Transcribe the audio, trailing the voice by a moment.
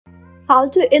How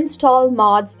to install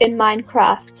mods in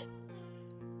Minecraft.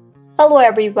 Hello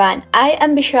everyone, I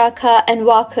am Bishaka and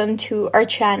welcome to our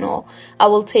channel. I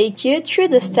will take you through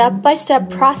the step-by-step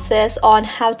process on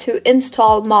how to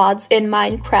install mods in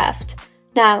Minecraft.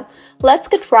 Now, let's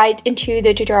get right into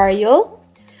the tutorial.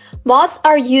 Mods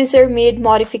are user-made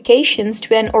modifications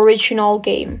to an original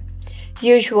game.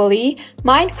 Usually,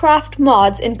 Minecraft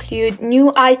mods include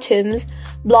new items,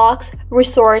 blocks,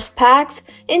 resource packs,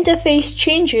 interface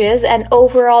changes, and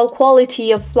overall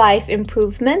quality of life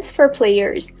improvements for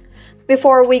players.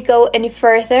 Before we go any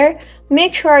further,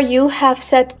 make sure you have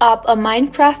set up a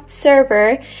Minecraft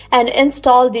server and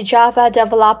install the Java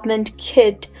Development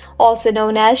Kit, also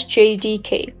known as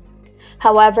JDK.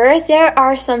 However, there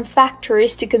are some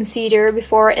factors to consider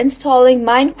before installing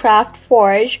Minecraft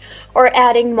Forge or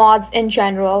adding mods in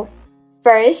general.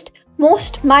 First,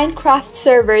 most Minecraft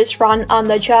servers run on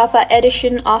the Java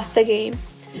edition of the game.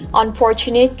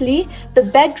 Unfortunately, the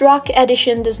Bedrock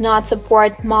edition does not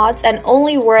support mods and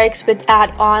only works with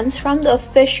add-ons from the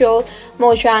official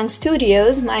Mojang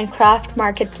Studios Minecraft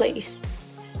Marketplace.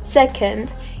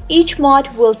 Second, each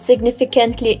mod will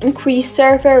significantly increase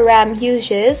server RAM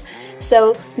usage,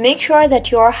 so make sure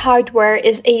that your hardware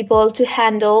is able to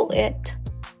handle it.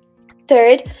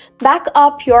 Third, back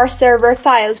up your server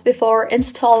files before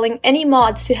installing any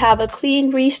mods to have a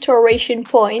clean restoration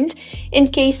point in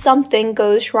case something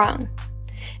goes wrong.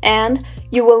 And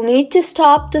you will need to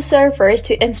stop the server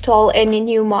to install any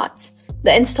new mods.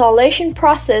 The installation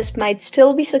process might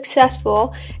still be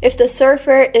successful if the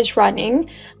server is running,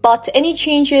 but any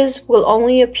changes will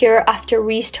only appear after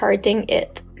restarting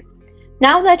it.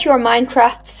 Now that your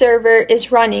Minecraft server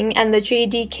is running and the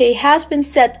JDK has been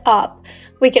set up,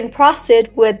 we can proceed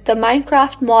with the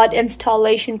Minecraft mod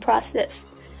installation process.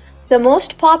 The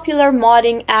most popular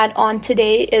modding add-on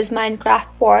today is Minecraft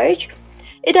Forge.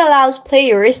 It allows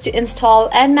players to install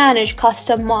and manage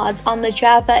custom mods on the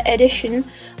Java edition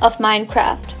of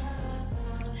Minecraft.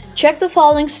 Check the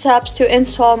following steps to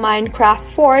install Minecraft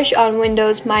Forge on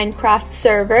Windows Minecraft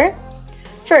server.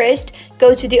 First,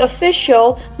 go to the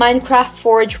official Minecraft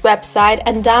Forge website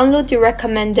and download the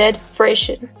recommended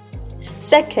version.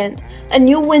 Second, a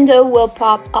new window will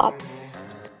pop up.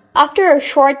 After a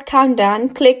short countdown,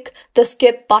 click the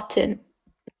skip button.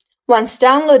 Once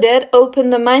downloaded,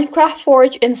 open the Minecraft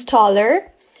Forge installer,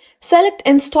 select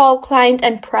Install Client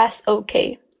and press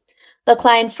OK. The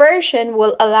client version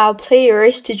will allow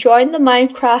players to join the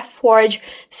Minecraft Forge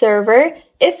server.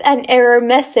 If an error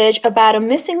message about a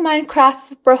missing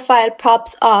Minecraft profile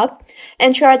pops up,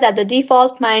 ensure that the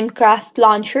default Minecraft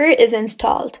launcher is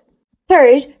installed.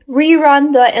 Third,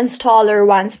 rerun the installer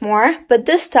once more, but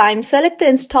this time select the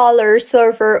installer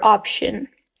server option.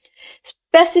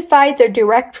 Specify the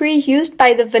directory used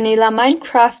by the vanilla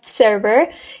Minecraft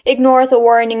server. Ignore the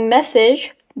warning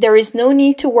message. There is no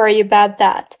need to worry about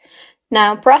that.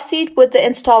 Now proceed with the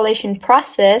installation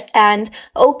process and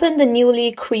open the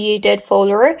newly created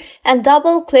folder and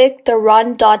double-click the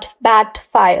run.bat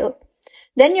file.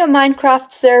 Then your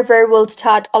Minecraft server will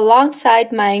start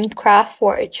alongside Minecraft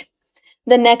Forge.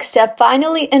 The next step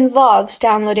finally involves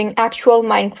downloading actual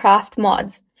Minecraft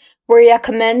mods. We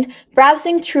recommend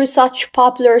browsing through such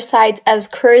popular sites as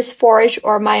CurseForge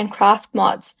or Minecraft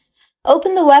Mods.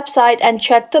 Open the website and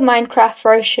check the Minecraft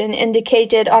version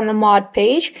indicated on the mod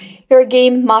page. Your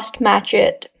game must match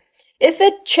it. If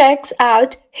it checks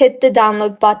out, hit the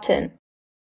download button.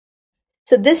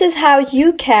 So this is how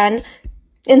you can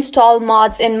install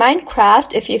mods in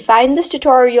Minecraft. If you find this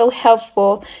tutorial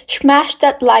helpful, smash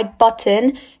that like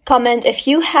button, comment if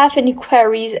you have any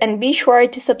queries, and be sure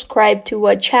to subscribe to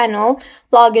our channel,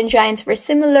 Login Giants, for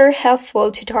similar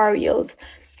helpful tutorials.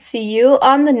 See you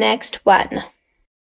on the next one.